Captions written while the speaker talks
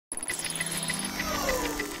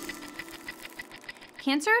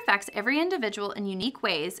Cancer affects every individual in unique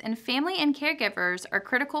ways, and family and caregivers are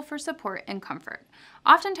critical for support and comfort.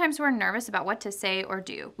 Oftentimes, we're nervous about what to say or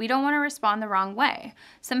do. We don't want to respond the wrong way.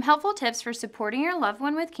 Some helpful tips for supporting your loved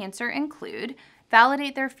one with cancer include: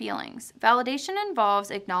 validate their feelings. Validation involves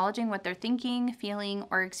acknowledging what they're thinking, feeling,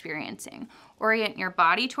 or experiencing. Orient your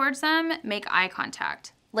body towards them, make eye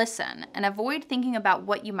contact. Listen, and avoid thinking about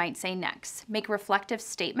what you might say next. Make reflective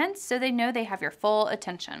statements so they know they have your full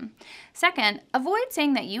attention. Second, avoid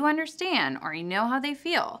saying that you understand or you know how they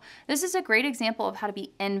feel. This is a great example of how to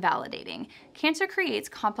be invalidating. Cancer creates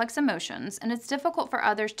complex emotions, and it's difficult for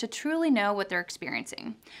others to truly know what they're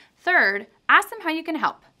experiencing. Third, ask them how you can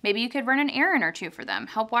help. Maybe you could run an errand or two for them,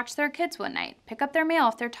 help watch their kids one night, pick up their mail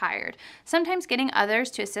if they're tired. Sometimes getting others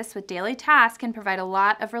to assist with daily tasks can provide a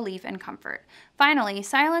lot of relief and comfort. Finally,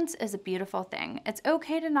 silence is a beautiful thing. It's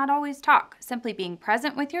okay to not always talk. Simply being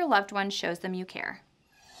present with your loved one shows them you care.